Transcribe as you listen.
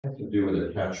has to do with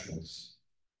attachments.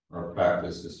 Our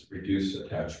practice is to reduce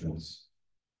attachments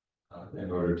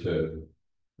in order to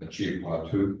achieve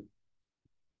Huatou.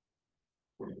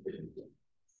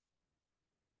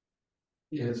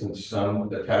 Isn't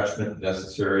some attachment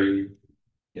necessary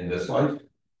in this life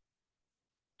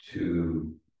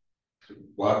to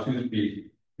Huatou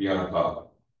be on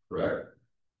top, correct?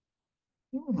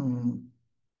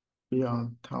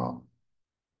 Beyond top.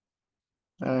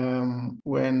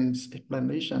 When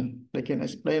explanation, they can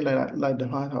explain like the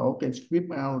Huatou can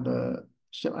sweep out the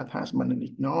self-attachment and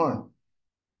ignore.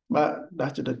 But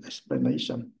that's the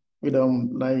explanation. We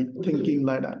don't like thinking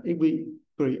like that. If we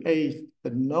create the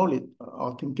knowledge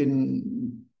or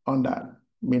thinking on that,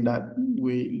 mean that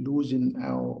we losing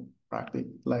our practice.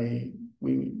 Like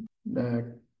we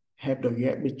have the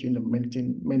gap between the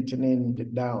maintaining the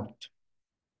doubt.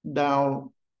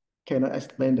 Doubt cannot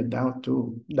explain the doubt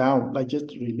too. Doubt like just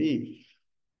relief.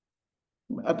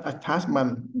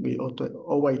 Attachment, we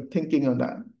always thinking on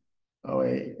that.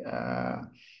 Always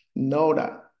know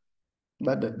that.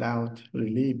 But the doubt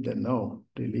relieve the no,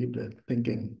 relieve the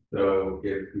thinking. So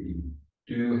if we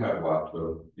do have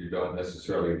Huatou, you don't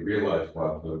necessarily realize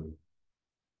Huatou.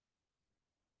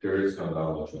 There is no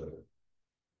knowledge of it.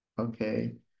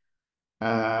 Okay.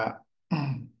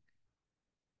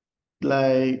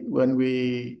 Like when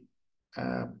we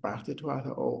practice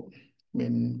Huatou, I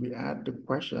mean we add the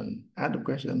question,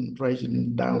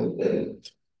 raising down,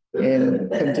 and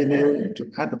continue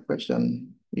to add the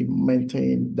question, we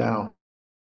maintain down.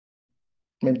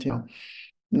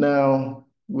 Now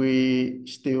we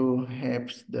still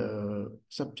have the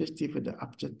subjective and the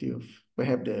objective. We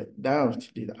have the doubt,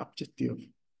 the objective,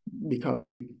 because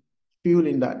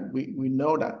feeling that we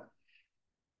know that.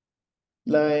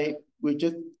 Like we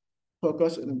just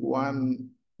focus on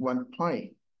one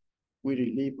point. We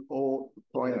relieve all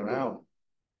point around,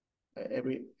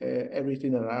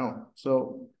 everything around.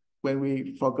 So when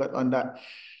we focus on that,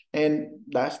 and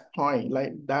that point,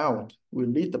 like doubt, we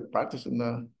lead the practice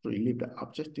and relieve the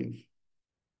objective.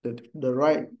 The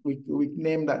right, we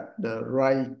name that the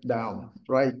right down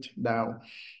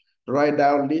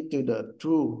lead to the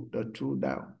true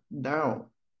down. Down,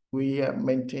 we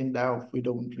maintain down. We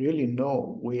don't really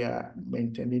know we are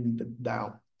maintaining the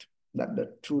down, that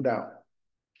the true down.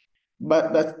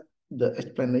 But that's the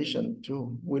explanation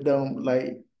too. We don't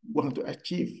like want to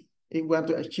achieve. If we want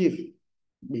to achieve,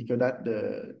 because that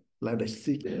the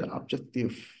seek, the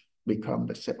objective become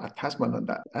the self attachment on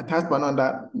that. Attachment on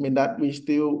that mean that we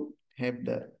still have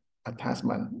the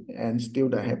attachment and still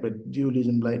have the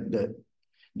dualism, like the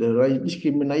right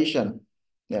discrimination,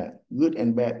 yeah, good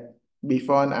and bad,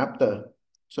 before and after.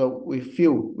 So we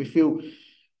feel,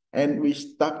 and we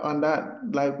stuck on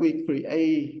that, like we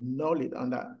create knowledge on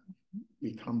that,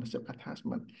 become the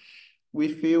self-attachment. We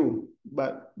feel,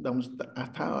 but don't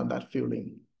attack on that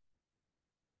feeling.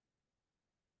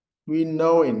 We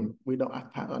knowing, we don't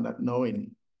attack on that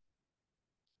knowing.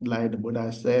 Like the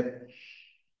Buddha said,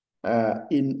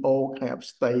 in all kind of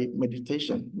state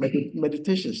meditation,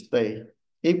 meditation state,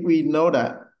 if we know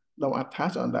that, don't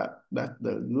attach on that, that's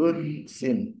the good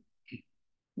sin,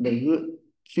 the good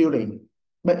feeling,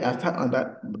 but attack on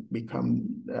that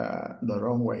become the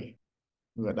wrong way.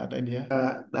 You got that idea?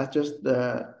 That's just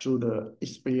through the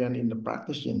experience in the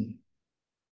practicing.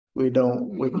 We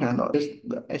cannot just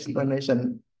the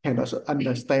explanation, cannot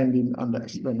understanding on the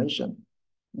explanation.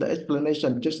 The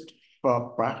explanation just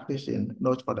for practicing,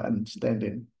 not for the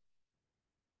understanding.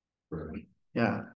 Right. Yeah.